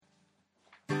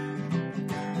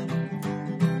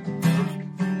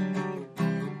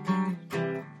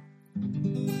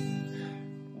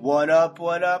What up,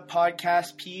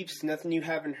 podcast peeps? Nothing you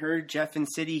haven't heard. Jeff and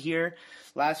City here.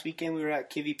 Last weekend we were at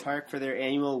Kivy Park for their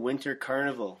annual Winter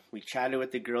Carnival. We chatted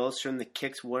with the girls from the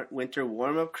Kicks Winter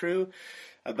Warm-Up crew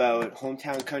about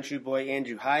hometown country boy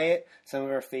Andrew Hyatt, some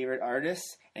of our favorite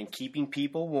artists, and keeping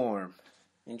people warm.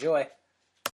 Enjoy.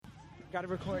 Got to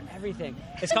record everything.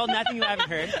 It's called Nothing You Haven't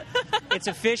Heard. It's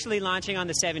officially launching on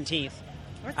the 17th.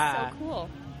 That's so cool.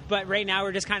 But right now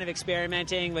we're just kind of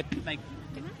experimenting with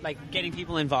like getting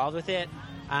people involved with it.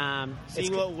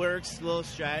 Seeing what works, little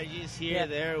strategies here,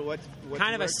 there. What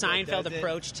kind of a Seinfeld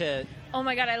approach to. Oh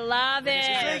my god, I love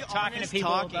it. Like talking to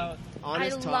people about. I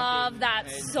love that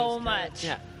so much.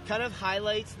 Yeah. Kind of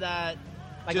highlights that.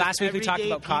 Like last week we talked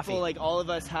about people, coffee. Like all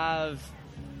of us have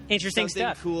interesting something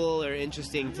stuff, cool or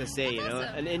interesting to say. You know,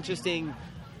 an interesting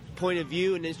point of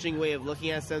view, an interesting way of looking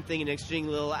at something, an interesting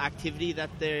little activity that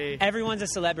they're. Everyone's a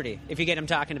celebrity if you get them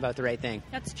talking about the right thing.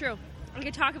 That's true. I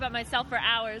could talk about myself for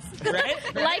hours.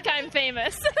 Right? Like I'm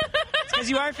famous. Because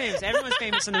you are famous. Everyone's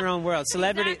famous in their own world.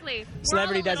 Celebrity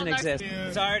Exactly. doesn't exist.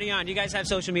 It's already on. Do you guys have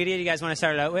social media? Do you guys want to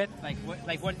start it out with? Like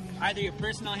what? Either your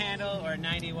personal handle or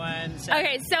 91.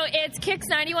 Okay, so it's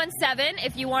Kicks917.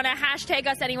 If you want to hashtag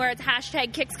us anywhere, it's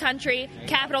hashtag KicksCountry,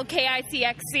 capital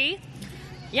KICXC.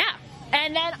 Yeah.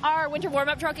 And then our winter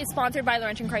warm-up truck is sponsored by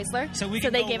Laurentian Chrysler. So they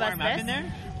go gave warm us up this. In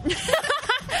there?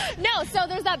 No, so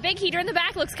there's that big heater in the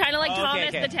back. Looks kind of like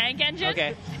Thomas the Tank Engine.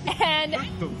 Okay. And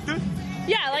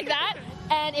yeah, like that.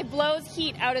 And it blows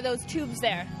heat out of those tubes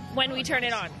there when we turn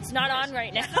it on. It's not on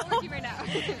right now. It's not working right now.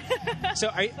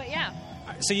 But yeah.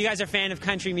 So you guys are a fan of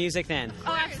country music then?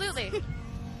 Oh, absolutely.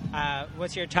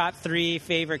 What's your top 3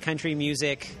 favorite country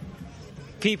music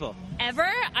people? Ever?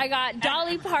 I got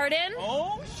Dolly Parton.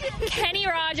 Oh, shit. Kenny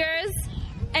Rogers.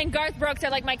 And Garth Brooks are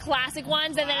like my classic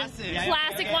ones, and then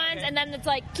classic ones, and then it's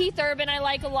like Keith Urban I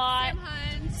like a lot.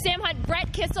 Sam Hunt.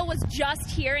 Brett Kissel was just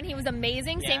here, and he was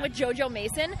amazing. Yeah. Same with JoJo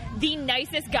Mason, the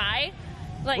nicest guy.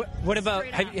 Like, what about?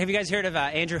 Have you guys heard of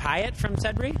Andrew Hyatt from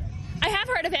Sudbury? I have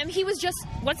heard of him. He was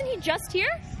wasn't he just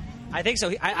here? I think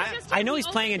so. I know he's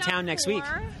playing in town next week.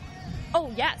 Oh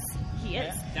yes, he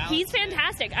is. Yeah. He's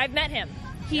fantastic. I've met him.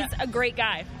 He's a great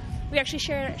guy. We actually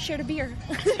shared a beer.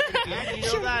 You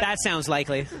know that That sounds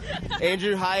likely.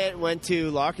 Andrew Hyatt went to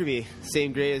Lockerbie,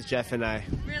 same grade as Jeff and I.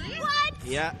 Really? What?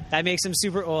 Yeah. That makes him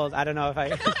super old. I don't know if I.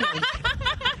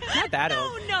 Not that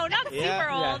old. No, not super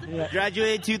old. Yeah.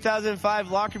 Graduated 2005,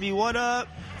 Lockerbie. What up?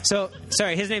 So,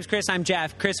 sorry, his name's Chris. I'm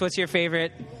Jeff. Chris, what's your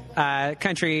favorite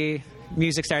country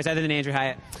music stars other than Andrew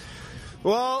Hyatt?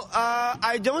 Well,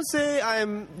 I don't say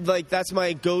I'm like that's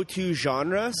my go-to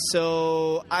genre.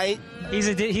 So He's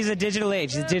a digital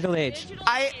age. He's a digital age.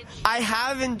 I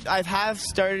have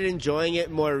started enjoying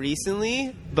it more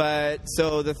recently. But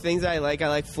so the things I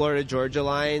like Florida Georgia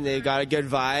Line. They've got a good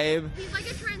vibe. He's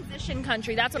like a transition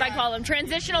country. That's what I call him.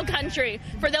 Transitional country.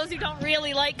 For those who don't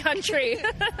really like country.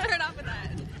 Turn off with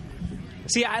that.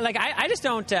 See, I just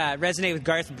don't resonate with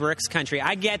Garth Brooks country.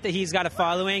 I get that he's got a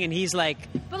following and he's like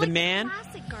the man.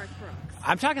 Classic Garth Brooks.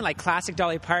 I'm talking like classic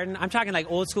Dolly Parton. I'm talking like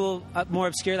old school, more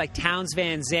obscure, like Townes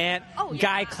Van Zandt,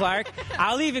 Guy Clark.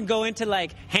 I'll even go into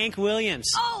like Hank Williams.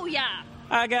 Oh yeah.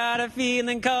 I got a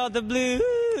feeling called the blues.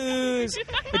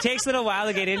 It takes a little while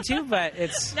to get into, but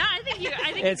it's. No, I think you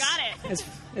got it.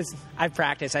 It's. I've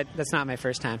practiced. That's not my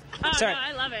first time. Oh Sorry. no,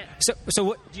 I love it. So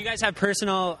what, do you guys have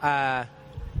personal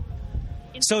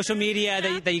social media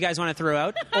that you guys want to throw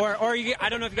out, or I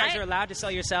don't know if you guys are allowed to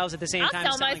sell yourselves at the same time.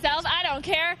 I'll sell myself. I don't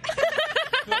care.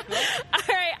 Cool. All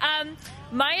right.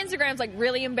 My Instagram's like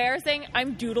really embarrassing.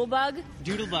 I'm Doodlebug.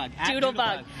 Doodlebug.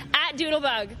 At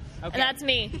Doodlebug. Okay. And that's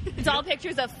me. It's all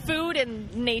pictures of food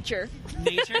and nature.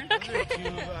 Nature. Two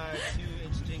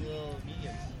interesting little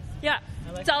mediums. Yeah.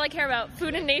 That's all I care about.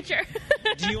 Food and nature.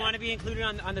 Do you want to be included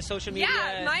on the social media?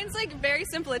 Yeah, mine's like very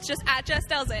simple. It's just at Jess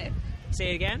Delze.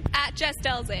 Say it again. At Jess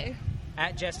Delze.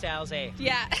 At Jess Delze.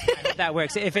 Yeah. I hope that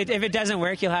works. If it doesn't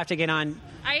work, you'll have to get on.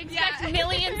 I expect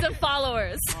millions of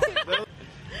followers.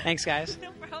 Thanks, guys.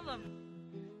 No problem.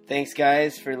 Thanks,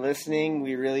 guys, for listening.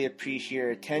 We really appreciate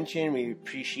your attention. We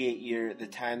appreciate the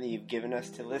time that you've given us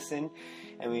to listen.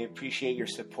 And we appreciate your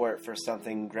support for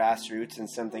something grassroots and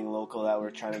something local that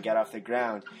we're trying to get off the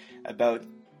ground about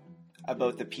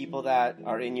the people that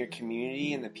are in your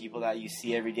community and the people that you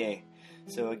see every day.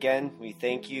 So again, we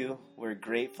thank you. We're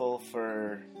grateful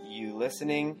for you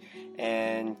listening,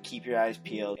 and keep your eyes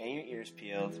peeled and your ears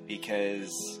peeled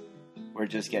because we're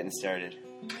just getting started.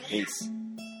 Peace.